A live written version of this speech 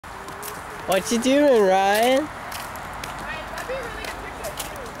What you doing, Ryan?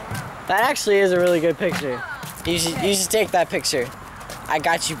 That actually is a really good picture. You should take that picture. I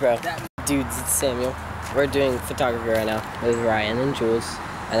got you, bro. Dudes, it's Samuel. We're doing photography right now with Ryan and Jules,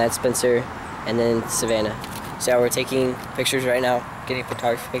 and that's Spencer, and then Savannah. So we're taking pictures right now, getting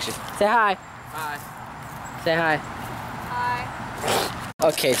photography pictures. Say hi. Hi. Say hi. Hi.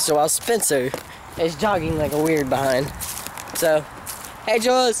 Okay, so while Spencer is jogging like a weird behind. So, hey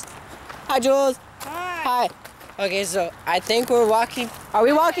Jules. Hi Jules. Hi. Hi. Okay, so I think we're walking. Are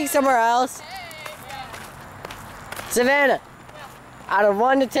we walking somewhere else? Savannah. Out of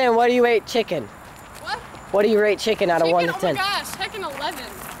 1 to 10, what do you rate chicken? What? What do you rate chicken out of 1 to 10? Oh my gosh, heck an 11.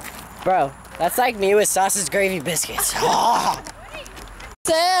 Bro, that's like me with sausage gravy biscuits. Oh.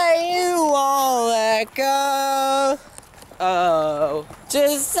 Say you won't let go. Oh,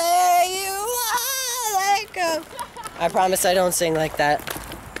 just say you won't let go. I promise I don't sing like that.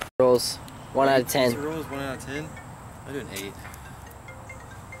 Rules, 1 out of 10. Rules, 1 out of 10? I do an 8.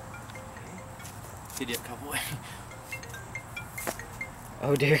 Idiot cowboy.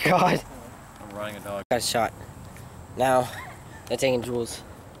 Oh dear God. I'm riding a dog. Got shot. Now, they're taking Jules.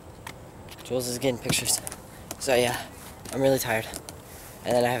 Jules is getting pictures. So yeah, I'm really tired.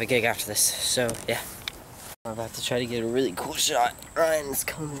 And then I have a gig after this, so yeah. I'm about to try to get a really cool shot. Ryan's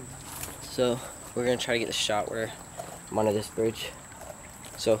coming. So, we're gonna try to get the shot where I'm under this bridge.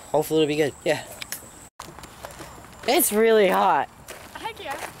 So, hopefully it'll be good, yeah. It's really hot. Heck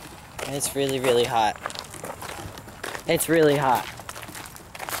yeah. It's really, really hot. It's really hot.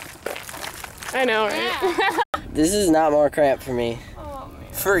 I know, right? This is not more cramped for me. Oh,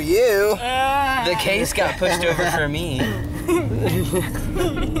 man. For you, the case got pushed over for me.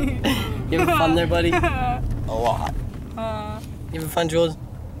 You having fun there, buddy? A lot. You having fun, Jules?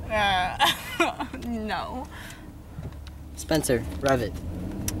 No. Spencer, rev it.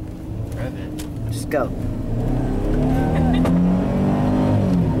 Rev it. Just go.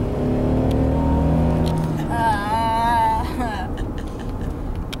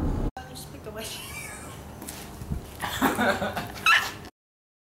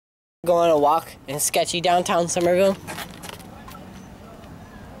 Go on a walk in sketchy downtown Somerville?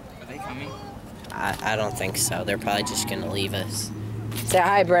 Are they coming? I don't think so. They're probably just gonna leave us. Say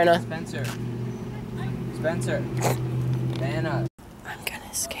hi, Brenna. Spencer. Spencer. Vanna. I'm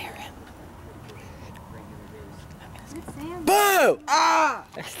gonna scare him. Boo! Ah!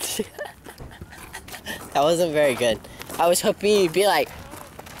 That wasn't very good. I was hoping you'd be like,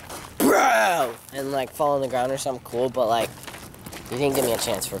 bro, and like fall on the ground or something cool, but like, you didn't give me a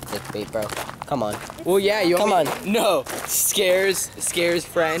chance for clickbait, bro. Come on. Well, yeah, you Come want on. me? No. Scares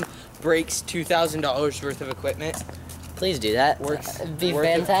friend breaks $2,000 worth of equipment. Please do that. Works. It'd be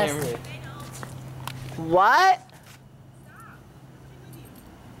worth of fantastic. camera. What?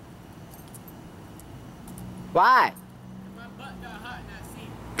 Why?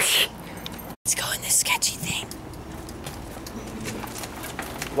 Let's go in this sketchy thing.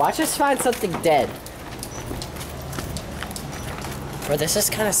 Watch us find something dead. Bro, this is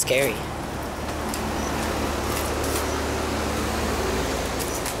kind of scary.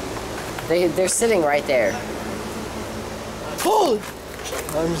 They're sitting right there. Holy!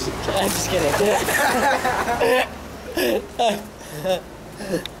 I'm just kidding.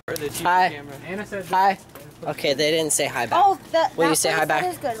 Hi. Anna said Hi. Okay, they didn't say hi back. Oh, Will you say hi back?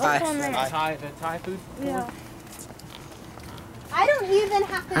 That is good. Hi. What's on there? the Thai food. Yeah. I don't even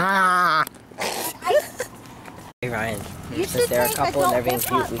have to. Ah. Hey Ryan, You since should they're a take couple and they're being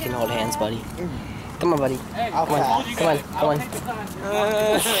adult cute, we can hip-hop hold hands, buddy. Come on, buddy. Hey, Come on, come on, come on.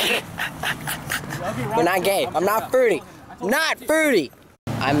 We're not gay. I'm not fruity. I'm not fruity.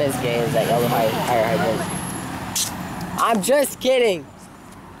 I'm as gay as that yellow fire hydrant. I'm just kidding.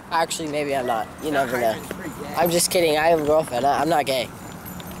 Actually, maybe I'm not. You never know. I'm just kidding. I have a girlfriend. I'm not gay.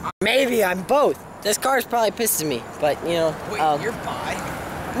 Maybe I'm both. This car's probably pissing me, but you know. Wait, you're bi?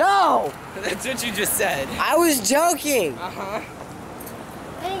 No! That's what you just said. I was joking. Uh-huh.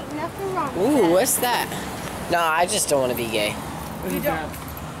 Ain't nothing wrong. Ooh, what's that? No, I just don't want to be gay. You don't.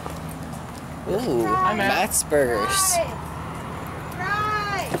 Ooh, Matt's Burgers.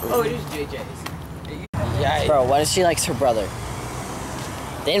 Right. Oh, it is JJ's. Yeah. Bro, what if she likes her brother?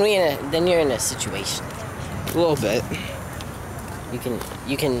 Then you're in a situation. A little bit.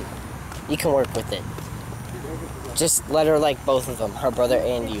 You can work with it. Just let her like both of them, her brother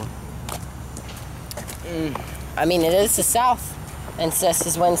and you. I mean, it is the South. Incest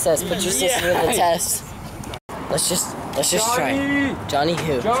is when incest. Put your sister to the test. Let's just try. Johnny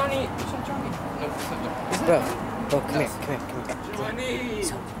who? Johnny. Bro, come here. Johnny.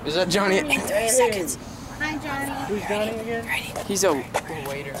 Is that Johnny? In 30 seconds. Hi, Who's Donnie again? He's a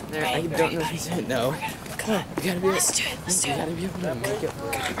waiter there. I don't know if he's in. No. Come on, we gotta be able. Let's do it. We gotta be able to make it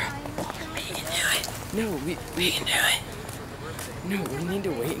work. We can do it. No, We can do it. No, we need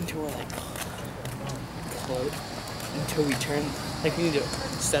to wait until we're like close, until we turn. Like we need to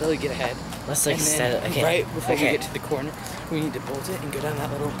steadily get ahead. Let's like And then set it. Okay. right before Okay. we get to the corner, we need to bolt it and go down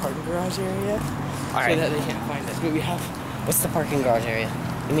that little parking garage area, so Alright. that they can't find us. But we have. What's the parking garage area?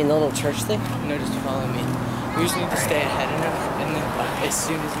 You mean the little church thing? No, just follow me. We just need to stay ahead enough, and then as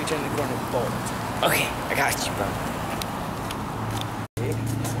soon as we turn the corner, bolt. Okay, I got you, bro. 3,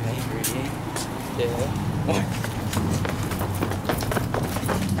 2, 1.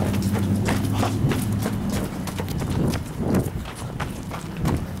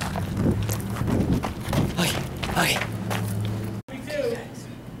 Okay.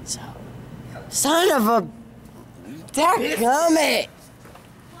 So, son of a dadgummit!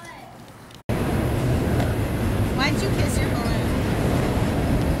 Why'd you kiss your balloon?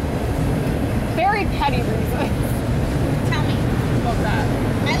 Very petty reason Tell me. about that.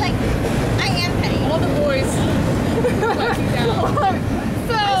 I am petty. All the boys let me down.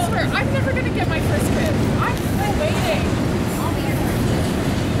 So, I swear, I'm never gonna get my first kiss. I'm still waiting. I'll be your friend.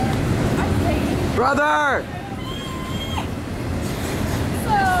 I'm waiting. Brother!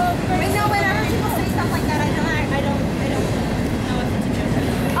 So, But no, whenever people say stuff like that, I don't know what to do.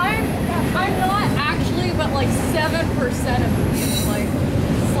 I'm not actually, but like 7% of me is like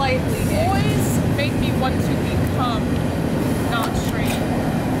slightly gay. Boys make me want to become not straight.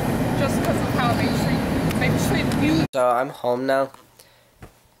 Just because of how they treat you. So I'm home now,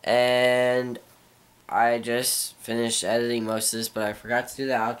 and I just finished editing most of this, but I forgot to do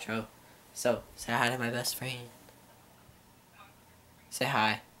the outro. So say hi to my best friend. Say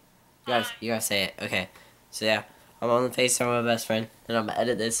hi. You guys say it. Okay. So yeah, I'm on the FaceTime with my best friend, and I'm gonna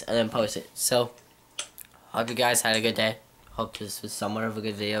edit this and then post it. So hope you guys had a good day. Hope this was somewhat of a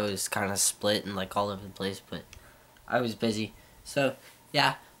good video. It was kind of split and like all over the place, but I was busy. So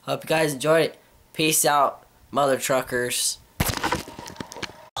yeah, hope you guys enjoyed it. Peace out, mother truckers.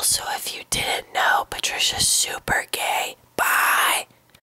 Also, if you didn't know, Patricia's super gay.